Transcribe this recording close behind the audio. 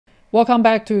Welcome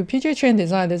back to PJ Chen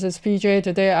Design. This is PJ.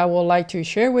 Today I would like to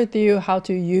share with you how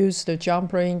to use the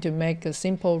jump ring to make a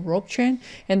simple rope chain,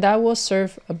 and that will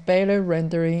serve a better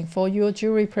rendering for your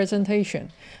jewelry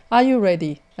presentation. Are you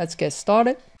ready? Let's get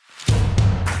started.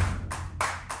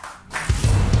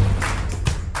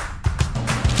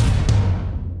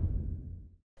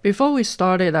 Before we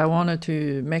started, I wanted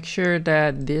to make sure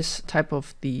that this type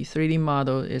of the 3D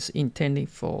model is intended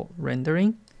for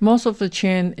rendering. Most of the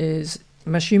chain is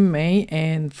machine made,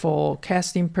 and for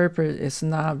casting purpose it's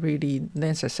not really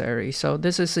necessary, so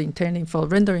this is intended for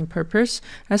rendering purpose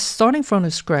as starting from the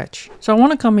scratch. So I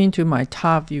want to come into my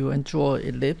top view and draw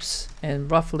ellipse, and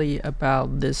roughly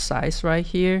about this size right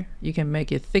here. You can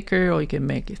make it thicker or you can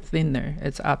make it thinner,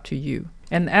 it's up to you.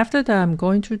 And after that, I'm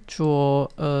going to draw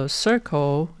a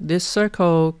circle. This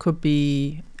circle could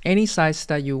be any size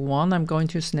that you want. I'm going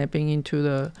to snapping into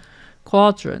the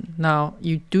quadrant. Now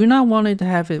you do not want it to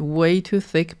have it way too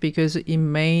thick because it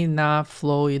may not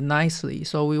flow in nicely,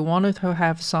 so we wanted to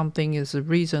have something is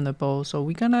reasonable, so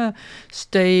we're gonna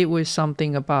stay with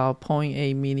something about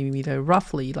 0.8 millimeter,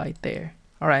 roughly like there.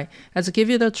 All right, let's give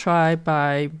it a try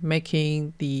by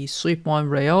making the sweep one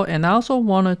rail, and I also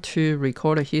wanted to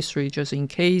record a history just in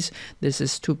case this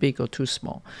is too big or too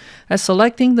small. As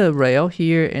selecting the rail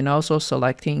here and also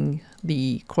selecting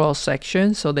the cross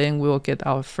section, so then we'll get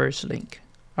our first link.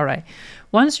 All right,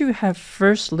 once you have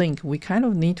first link, we kind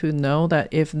of need to know that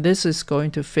if this is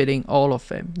going to fit in all of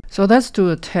them. So let's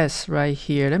do a test right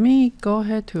here. Let me go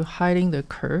ahead to hiding the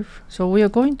curve. So we are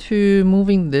going to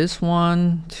moving this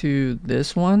one to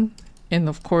this one, and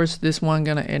of course this one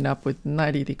gonna end up with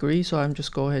 90 degrees, so I'm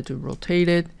just go ahead to rotate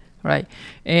it. Right,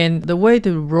 and the way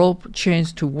the rope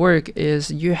chains to work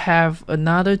is you have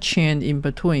another chain in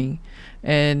between,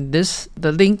 and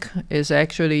the link is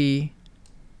actually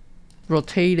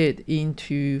rotated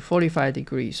into 45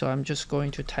 degrees, so I'm just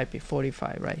going to type it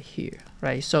 45 right here.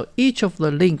 Right, so each of the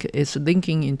link is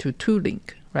linking into two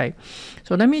link. Right,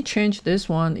 so let me change this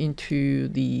one into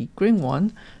the green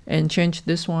one and change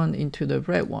this one into the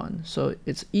red one, so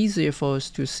it's easier for us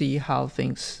to see how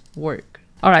things work.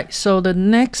 All right, so the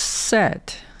next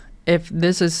set, if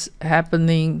this is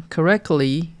happening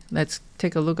correctly, let's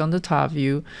take a look on the top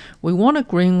view. We want a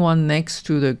green one next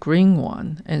to the green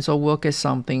one, and so we'll get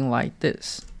something like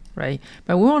this, right?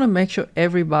 But we want to make sure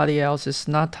everybody else is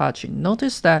not touching.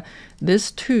 Notice that this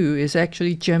 2 is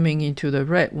actually jamming into the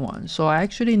red one, so I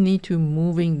actually need to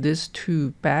moving this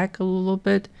 2 back a little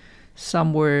bit,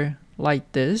 somewhere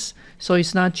like this, so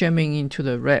it's not jamming into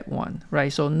the red one,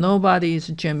 right? So nobody is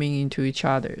jamming into each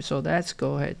other. So let's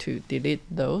go ahead to delete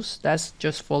those. That's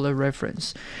just for the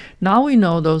reference. Now we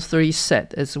know those 3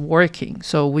 set is working,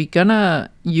 so we're gonna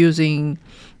using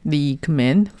the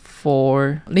command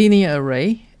for linear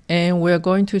array, and we're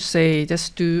going to say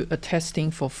just do a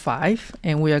testing for 5,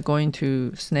 and we are going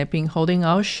to snapping holding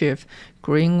our shift,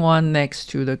 green one next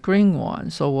to the green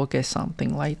one, so we'll get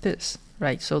something like this.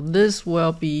 Right, so this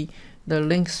will be the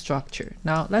link structure.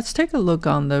 Now let's take a look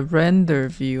on the render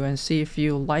view and see if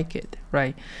you like it.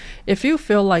 Right, if you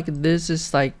feel like this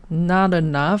is like not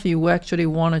enough, you actually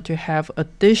wanted to have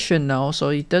additional so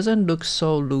it doesn't look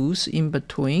so loose in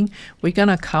between, we're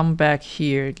gonna come back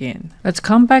here again. Let's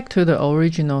come back to the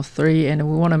original 3, and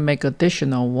we want to make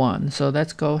additional 1. So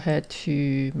let's go ahead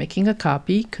to making a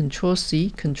copy, Control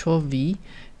C, Control V,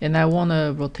 and I want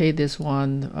to rotate this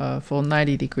one for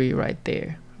 90 degree right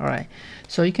there. All right,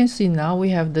 so you can see now we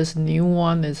have this new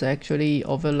one is actually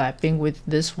overlapping with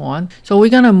this one, so we're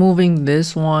gonna moving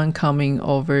this one coming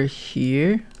over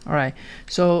here. All right,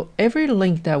 so every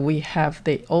link that we have,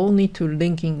 they all need to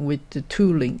linking with the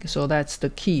 2 link, so that's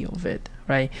the key of it.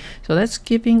 Right, so let's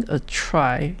giving a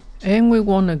try, and we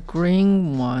want a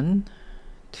green one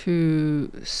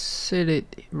to sit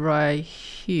it right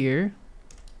here.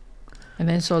 And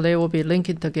then so they will be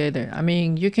linking together. I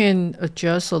mean, you can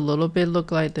adjust a little bit,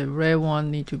 look like the red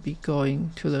one need to be going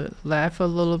to the left a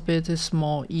little bit, it's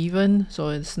more even, so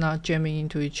it's not jamming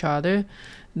into each other.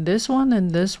 This one and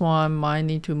this one might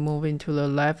need to move into the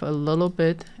left a little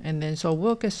bit, and then so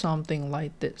we'll get something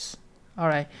like this. All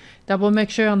right, double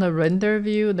make sure on the render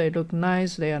view they look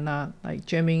nice, they are not like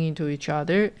jamming into each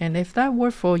other. And if that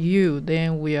worked for you,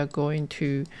 then we are going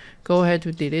to go ahead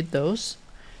to delete those.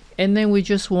 And then we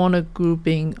just want to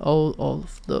grouping all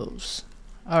of those.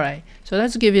 All right, so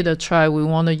let's give it a try. We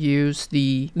want to use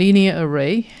the linear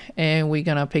array, and we're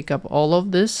gonna pick up all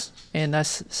of this, and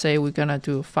let's say we're gonna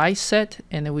do 5 set,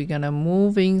 and then we're gonna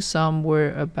moving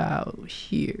somewhere about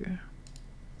here.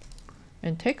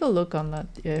 And take a look on that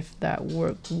if that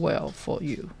worked well for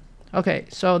you. Okay,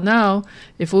 so now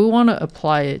if we want to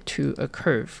apply it to a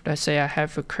curve, let's say I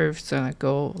have a curve that's gonna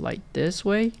go like this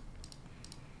way.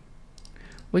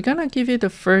 We're gonna give it the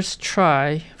first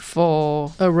try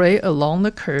for array along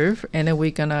the curve, and then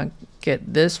we're gonna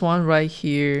get this one right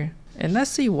here, and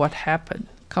let's see what happened.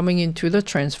 Coming into the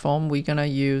transform, we're gonna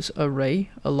use array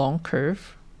along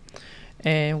curve.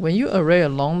 And when you array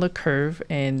along the curve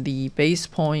and the base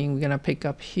point, we're gonna pick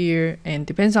up here, and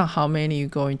depends on how many you're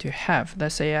going to have.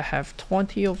 Let's say I have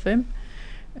 20 of them,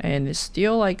 and it's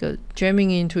still like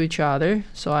jamming into each other,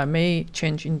 so I may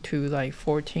change into like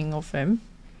 14 of them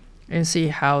and see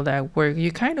how that works.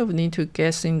 You kind of need to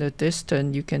guess in the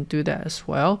distance. You can do that as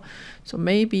well. So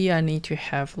maybe I need to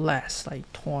have less, like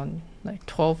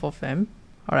 12 of them.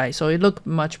 All right, so it looked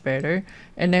much better.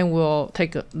 And then we'll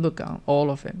take a look on all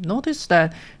of them. Notice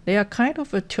that they are kind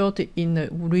of tilted in a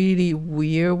really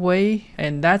weird way,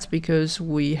 and that's because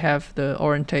we have the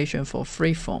orientation for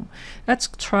freeform. Let's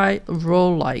try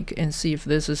roll like and see if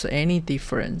this is any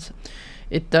difference.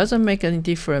 It doesn't make any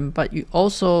difference, but you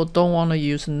also don't want to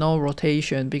use no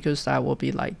rotation because that will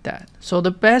be like that. So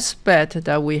the best bet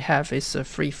that we have is a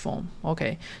freeform.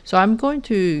 Okay, so I'm going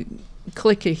to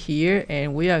click it here,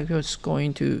 and we are just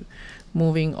going to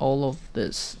moving all of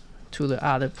this to the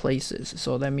other places.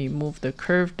 So let me move the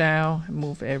curve down,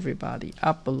 move everybody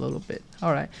up a little bit.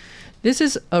 All right, this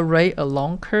is array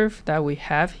along curve that we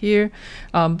have here,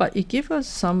 but it gives us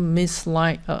some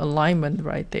misalignment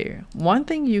right there. One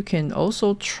thing you can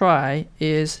also try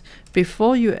is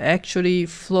before you actually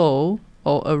flow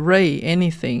or array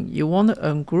anything, you want to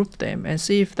ungroup them and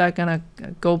see if that's gonna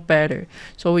go better.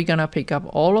 So we're gonna pick up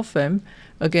all of them.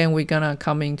 Again, we're gonna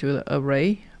come into the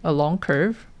array along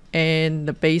curve, and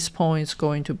the base point is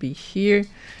going to be here.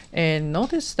 And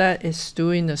notice that it's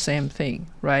doing the same thing,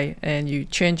 right? And you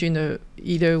changing the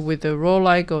either with the roll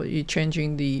like, or you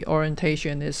changing the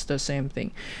orientation, is the same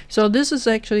thing. So this is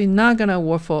actually not gonna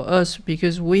work for us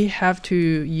because we have to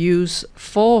use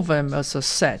 4 of them as a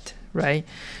set, right?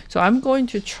 So I'm going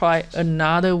to try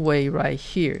another way right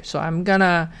here. So I'm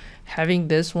gonna having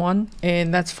this one,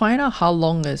 and let's find out how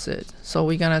long is it. So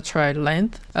we're gonna try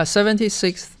length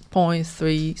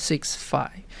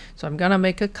 76.365. So I'm gonna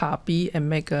make a copy and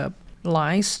make a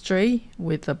line straight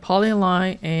with the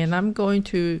polyline, and I'm going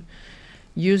to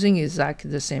using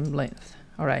exactly the same length.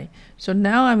 All right, so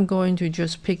now I'm going to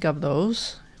just pick up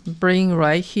those, bring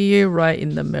right here, right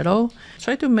in the middle,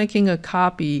 try to making a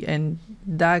copy, and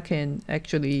that can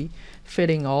actually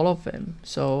fitting all of them.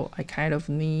 So I kind of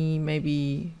need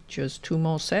maybe just 2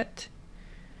 more set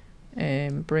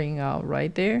and bring out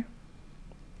right there.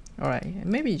 All right, and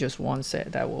maybe just 1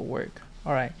 set, that will work.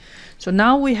 All right, so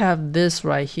now we have this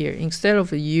right here. Instead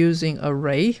of using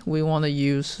array, we want to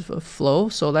use flow.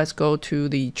 So let's go to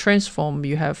the transform.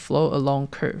 You have flow along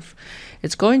curve.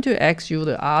 It's going to ask you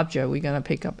the object. We're gonna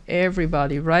pick up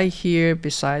everybody right here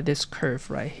beside this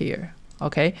curve right here.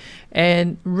 Okay,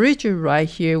 and rigid right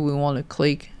here, we want to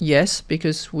click yes,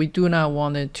 because we do not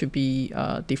want it to be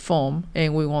deformed,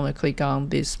 and we want to click on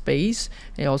this base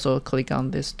and also click on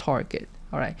this target.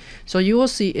 All right, so you will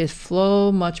see it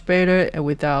flow much better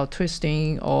without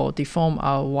twisting or deform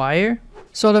our wire.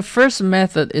 So the first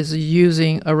method is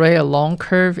using array along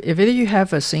curve. If you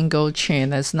have a single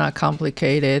chain that's not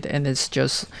complicated and it's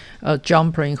just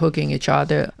jumping, hooking each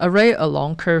other, array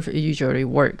along curve usually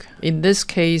work. In this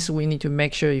case, we need to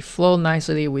make sure it flow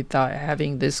nicely without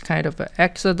having this kind of an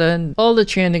accident. All the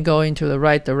chain go into the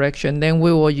right direction, then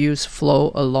we will use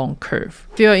flow along curve.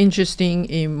 If you're interested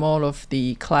in more of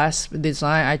the clasp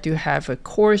design, I do have a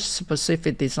course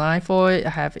specific design for it.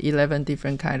 I have 11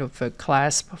 different kind of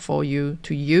clasp for you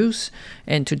to use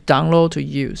and to download to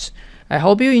use. I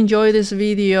hope you enjoyed this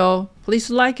video.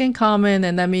 Please like and comment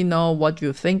and let me know what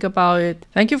you think about it.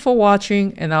 Thank you for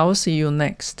watching, and I will see you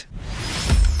next.